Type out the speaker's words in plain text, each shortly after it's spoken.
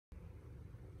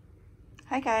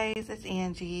Hi guys, it's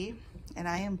Angie, and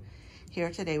I am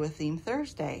here today with Theme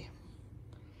Thursday.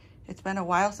 It's been a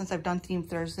while since I've done Theme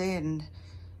Thursday, and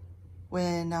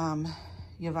when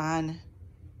Yvonne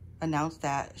announced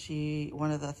that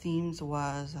one of the themes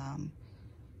was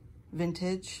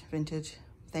vintage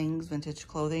things, vintage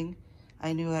clothing,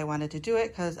 I knew I wanted to do it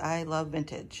because I love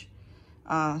vintage.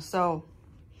 So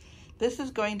this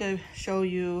is going to show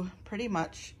you pretty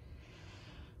much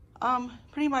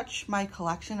my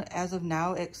collection as of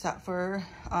now, except for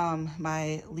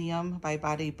my Liam by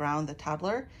Bobby Brown, the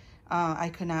toddler. I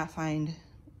could not find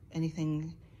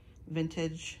anything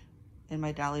vintage in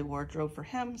my dolly wardrobe for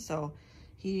him, so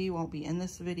he won't be in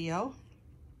this video.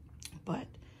 But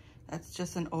that's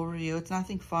just an overview. It's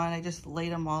nothing fun. I just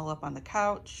laid them all up on the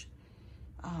couch.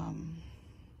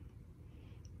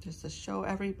 Just to show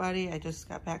everybody. I just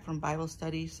got back from Bible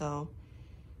study,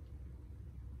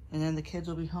 and then the kids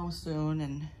will be home soon,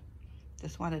 and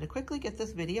just wanted to quickly get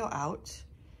this video out.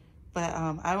 But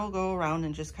I will go around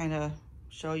and just kind of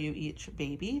show you each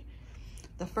baby.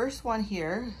 The first one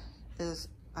here is,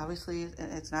 obviously,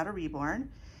 it's not a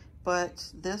Reborn, but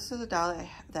this is a doll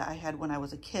that I had when I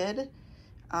was a kid.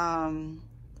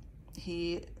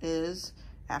 He is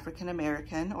African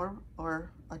American or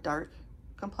a dark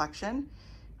complexion.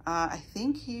 I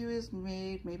think he was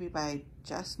made maybe by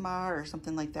Jessma or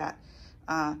something like that.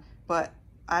 But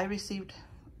I received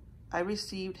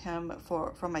him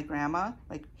from my grandma.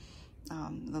 Like,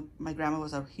 my grandma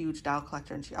was a huge doll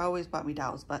collector, and she always bought me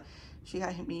dolls, but she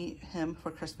got him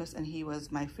for Christmas, and he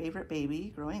was my favorite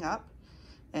baby growing up.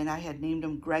 And I had named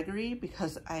him Gregory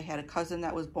because I had a cousin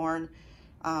that was born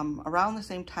around the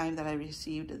same time that I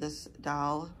received this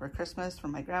doll for Christmas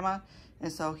from my grandma,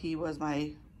 and so he was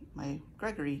my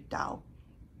Gregory doll.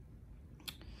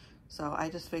 So I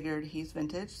just figured he's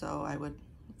vintage, so I would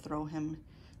throw him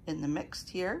in the mix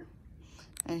here.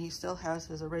 And he still has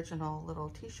his original little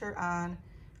t-shirt on,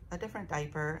 a different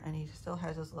diaper, and he still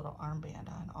has his little armband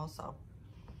on also.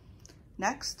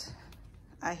 Next,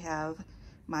 I have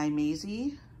my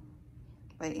Maisie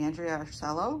by Andrea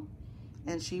Arcello,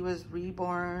 and she was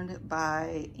reborn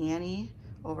by Annie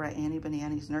over at Annie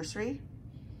Banani's nursery.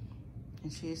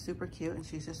 And she is super cute, and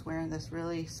she's just wearing this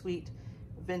really sweet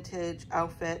vintage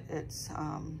outfit. It's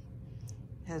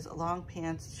has long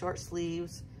pants, short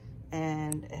sleeves,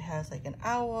 and it has like an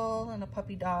owl and a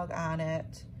puppy dog on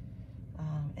it,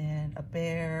 and a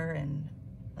bear and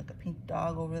like a pink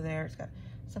dog over there. It's got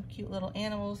some cute little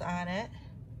animals on it,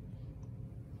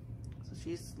 so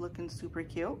she's looking super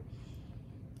cute.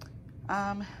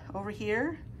 Over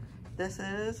here, this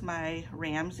is my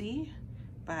Ramsey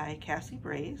by Cassie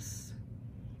Brace.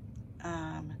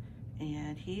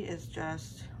 And he is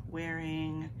just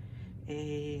wearing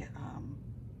a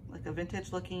like a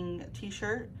vintage looking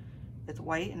t-shirt. It's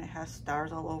white and it has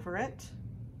stars all over it,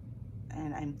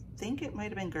 and I think it might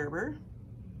have been Gerber.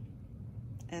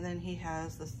 And then he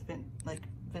has this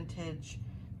vintage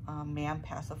man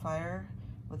pacifier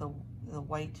with a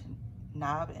white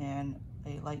knob and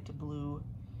a light blue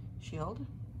shield.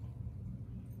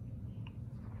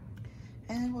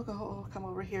 And we'll come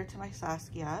over here to my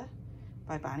Saskia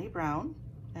by Bonnie Brown,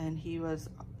 and he was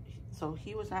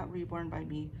not reborn by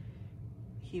me.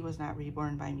 He was not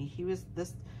reborn by me. He was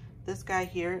this guy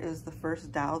here is the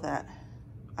first doll that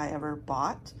I ever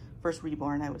bought. First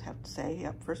reborn, I would have to say.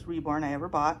 Yep, first reborn I ever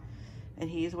bought. And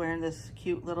he's wearing this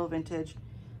cute little vintage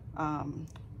long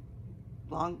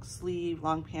sleeve,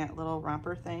 long pant little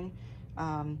romper thing.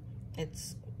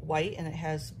 It's white and it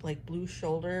has like blue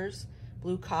shoulders,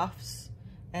 blue cuffs,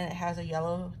 and it has a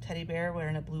yellow teddy bear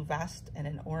wearing a blue vest and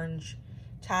an orange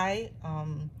tie,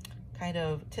 kind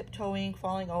of tiptoeing,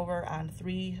 falling over on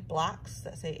 3 blocks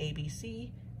that say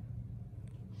ABC.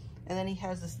 And then he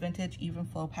has this vintage even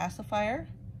flow pacifier.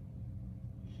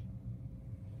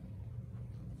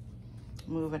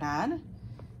 Moving on.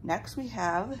 Next we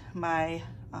have my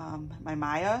my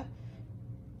Maya,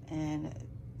 and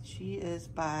she is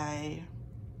by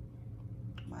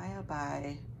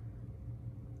I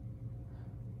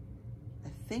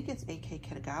think it's AK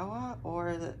Kitagawa,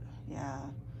 or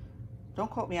don't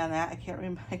quote me on that. I can't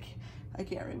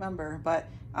remember. But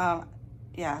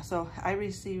yeah, so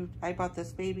I bought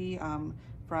this baby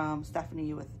from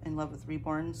Stephanie In Love with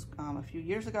Reborns a few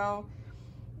years ago,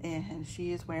 and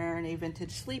she is wearing a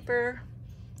vintage sleeper.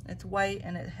 It's white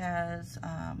and it has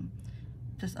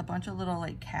just a bunch of little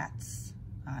like cats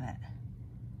on it.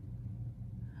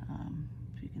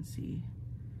 If you can see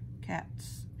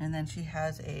cats. And then she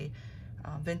has a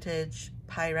vintage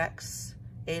Pyrex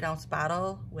 8-ounce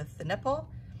bottle with the nipple,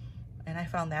 and I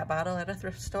found that bottle at a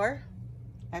thrift store.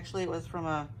 Actually, it was from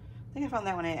I think I found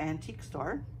that one at an antique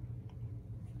store.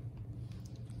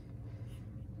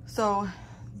 So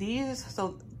these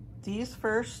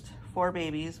first 4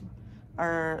 babies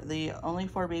are the only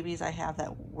 4 babies I have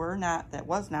that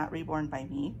was not reborn by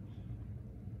me.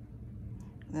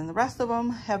 And then the rest of them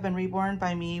have been reborn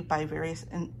by me by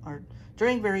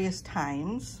during various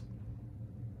times.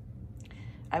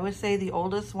 I would say the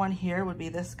oldest one here would be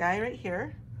this guy right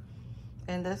here.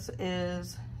 And this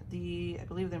is I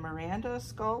believe the Miranda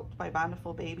sculpt by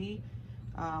Bountiful Baby.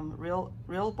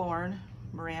 Reborn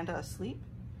Miranda Asleep.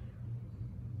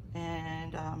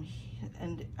 And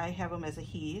I have him as a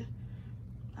he.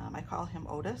 I call him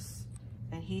Otis.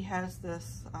 And he has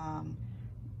this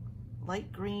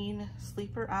light green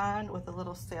sleeper on with a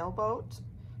little sailboat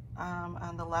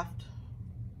on the left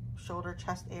shoulder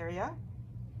chest area.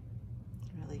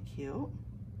 Really cute. All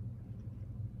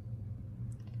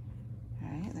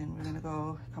right, then we're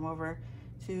gonna come over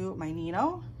to my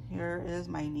Nino. Here is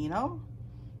my Nino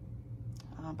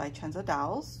by Chenza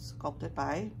Dolls, sculpted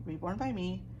by Reborn by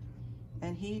me.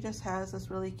 And he just has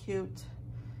this really cute,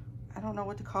 I don't know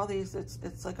what to call these. It's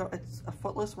a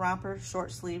footless romper,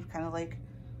 short sleeve, kind of like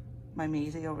my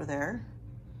Maisie over there.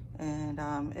 And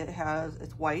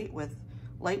it's white with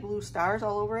light blue stars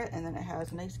all over it. And then it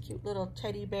has a nice cute little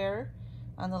teddy bear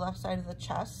on the left side of the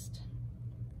chest.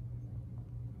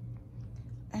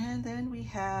 And then we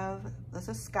have, this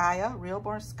is Skya,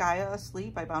 Reborn Skya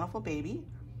Asleep by Bountiful Baby.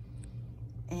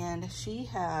 And she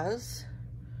has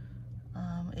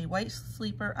a white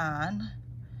sleeper on,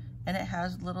 and it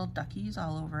has little duckies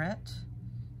all over it.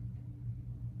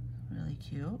 Really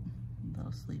cute,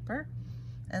 little sleeper.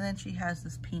 And then she has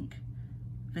this pink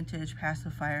vintage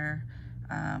pacifier.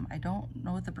 I don't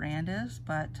know what the brand is,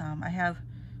 but I have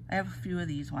a few of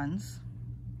these ones,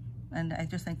 and I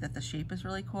just think that the shape is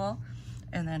really cool.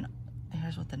 And then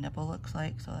here's what the nipple looks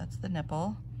like. So that's the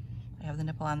nipple. I have the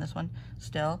nipple on this one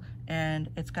still, and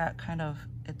it's got kind of,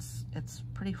 it's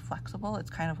pretty flexible. It's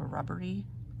kind of a rubbery,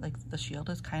 like the shield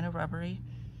is kind of rubbery,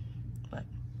 but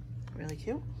really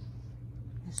cute.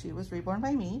 And she was reborn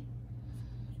by me.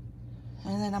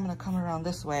 And then I'm gonna come around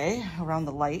this way, around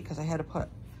the light, because I had to put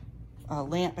a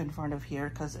lamp in front of here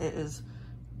because it is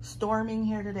storming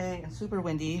here today and super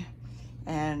windy,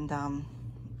 and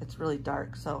it's really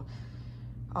dark. So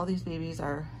all these babies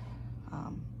are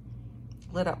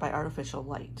lit up by artificial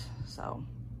light. So,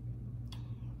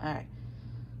 all right.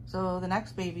 So the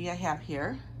next baby I have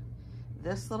here,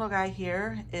 this little guy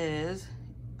here is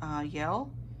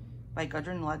Yale by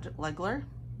Gudrun Legler.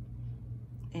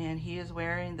 And he is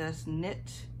wearing this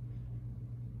knit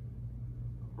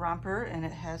romper, and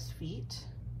it has feet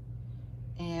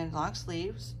and long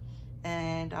sleeves.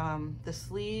 And the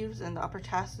sleeves and the upper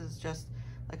chest is just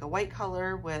like a white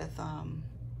color with, I'm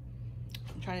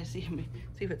trying to see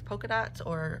if it's polka dots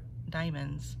or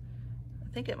diamonds.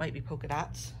 I think it might be polka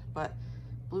dots, but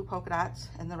blue polka dots,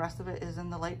 and the rest of it is in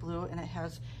the light blue, and it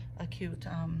has a cute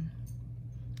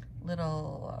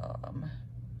little,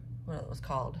 what it was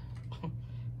called,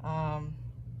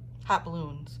 hot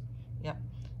balloons, yep,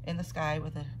 in the sky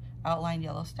with an outlined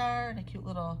yellow star and a cute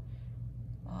little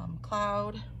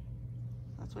cloud.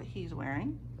 That's what he's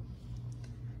wearing.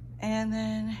 And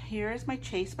then here is my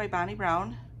Chase by Bonnie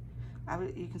Brown.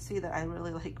 You can see that I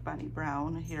really like Bonnie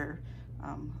Brown here.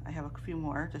 I have a few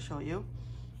more to show you,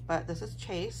 but this is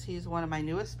Chase. He's one of my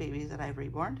newest babies that I've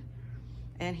reborn,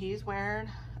 and he's wearing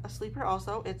a sleeper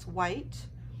also. It's white,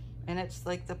 and it's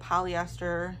like the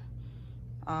polyester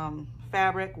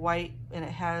fabric, white, and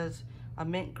it has a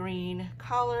mint green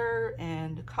collar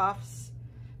and cuffs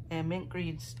and mint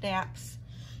green snaps,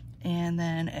 and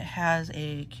then it has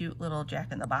a cute little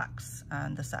jack-in-the-box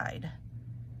on the side.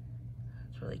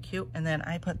 It's really cute. And then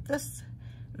I put this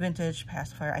vintage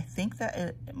pacifier. I think that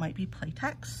it might be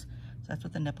Playtex. So that's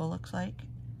what the nipple looks like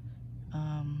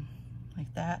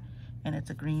that, and it's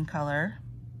a green color,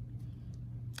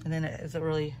 and then it is a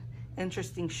really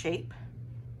interesting shape.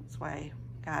 That's why I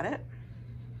got it.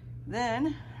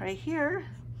 Then right here,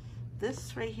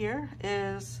 this right here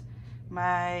is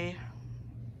I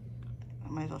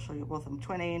might as well show you both of them,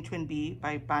 Twin A and Twin B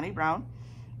by Bonnie Brown.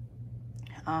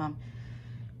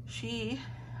 She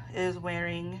is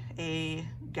wearing a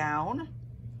gown.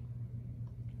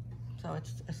 So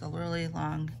it's a really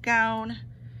long gown,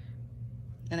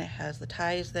 and it has the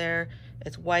ties there.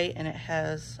 It's white, and it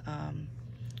has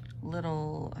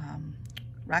little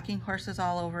rocking horses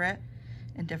all over it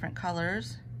in different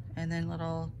colors, and then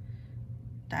little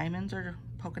diamonds or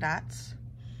polka dots.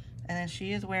 And then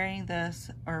she is wearing this,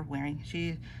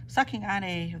 she's sucking on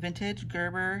a vintage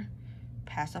Gerber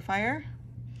pacifier,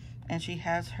 and she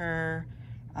has her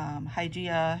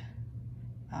Hygeia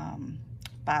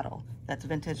bottle that's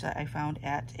vintage that I found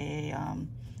at a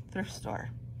thrift store.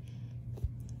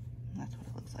 That's what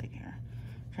it looks like here.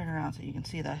 Turn around so you can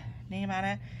see the name on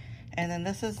it. And then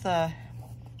this is the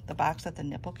box that the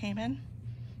nipple came in.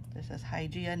 This is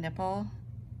Hygia nipple,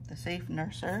 the safe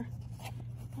nurser.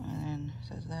 And then it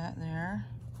says that there.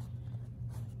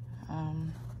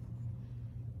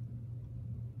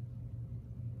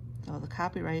 So the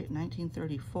copyright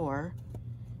 1934,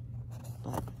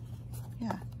 but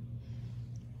yeah.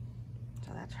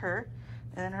 So that's her.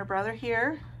 And then her brother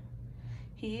here,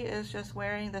 he is just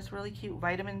wearing this really cute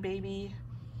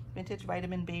vintage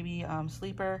Vitamin Baby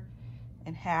sleeper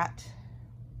and hat.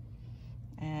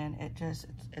 And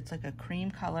it's like a cream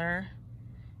color,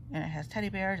 and it has teddy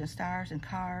bears and stars and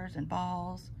cars and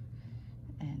balls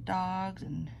and dogs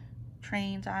and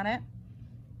trains on it.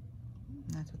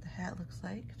 And that's what the hat looks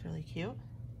like. It's really cute.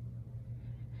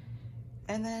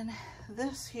 And then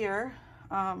this here,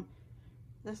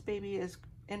 this baby is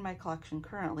in my collection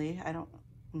currently. I don't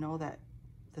know that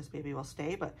this baby will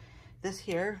stay, but this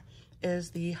here is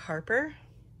the Harper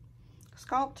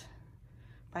sculpt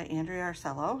by Andrea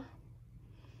Arcello.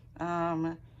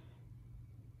 I'm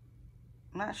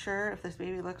not sure if this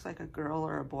baby looks like a girl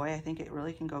or a boy. I think it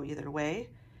really can go either way.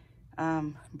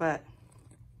 But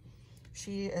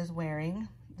she is wearing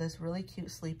this really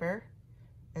cute sleeper.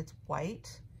 It's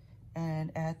white,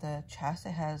 and at the chest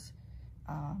it has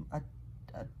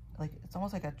like, it's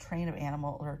almost like a train of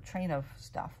animal or a train of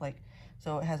stuff. Like,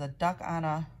 so it has a duck on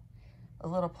a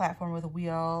little platform with a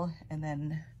wheel, and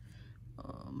then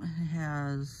it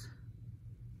has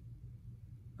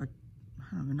I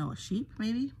don't even know, a sheep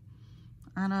maybe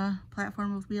on a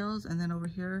platform with wheels, and then over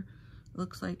here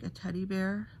looks like a teddy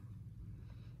bear.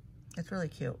 It's really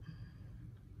cute.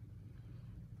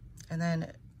 And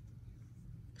then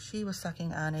she was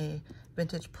sucking on a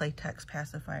vintage Playtex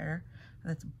pacifier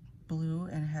that's blue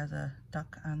and has a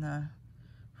duck on the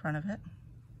front of it.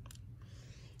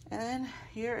 And then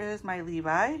here is my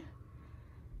Levi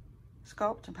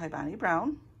sculpt by Bonnie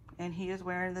Brown, and he is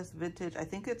wearing this vintage, I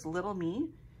think it's Little Me.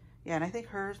 Yeah, and I think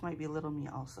hers might be Little Me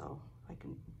also, if I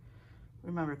can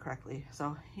remember correctly.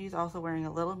 So he's also wearing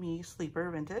a Little Me sleeper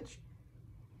vintage,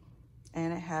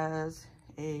 and it has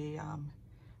a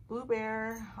blue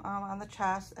bear on the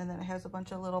chest, and then it has a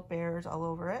bunch of little bears all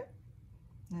over it,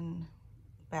 and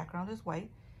the background is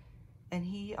white. And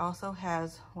he also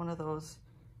has one of those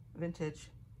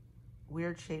vintage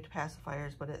weird shaped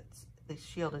pacifiers, but the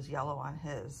shield is yellow on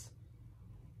his.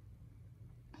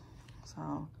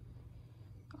 So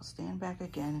I'll stand back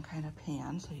again and kind of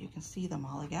pan so you can see them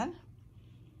all again.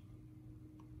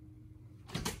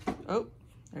 Oh,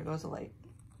 there goes the light.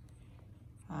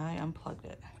 I unplugged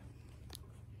it.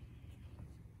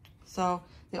 So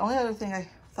the only other thing I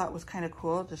thought was kind of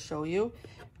cool to show you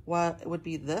what would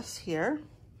be this here.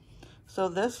 So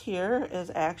this here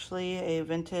is actually a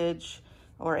vintage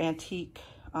or antique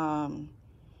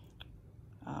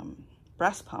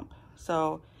breast pump.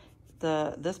 So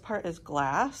this part is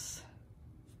glass,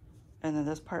 and then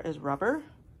this part is rubber.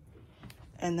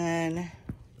 And then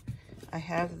I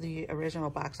have the original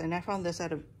box, and I found this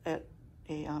at a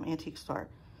antique store.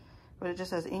 But it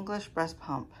just says English breast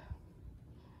pump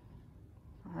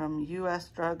from U.S.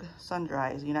 Drug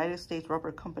Sundries, United States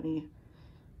Rubber Company,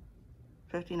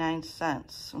 59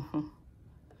 cents.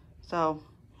 So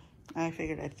I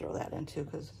figured I'd throw that in too,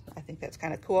 because I think that's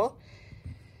kind of cool.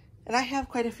 And I have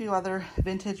quite a few other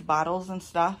vintage bottles and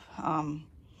stuff.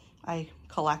 I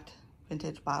collect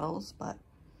vintage bottles, but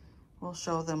we'll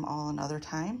show them all another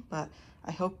time. But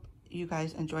I hope you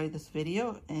guys enjoyed this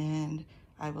video, and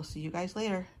I will see you guys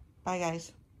later. Bye,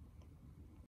 guys.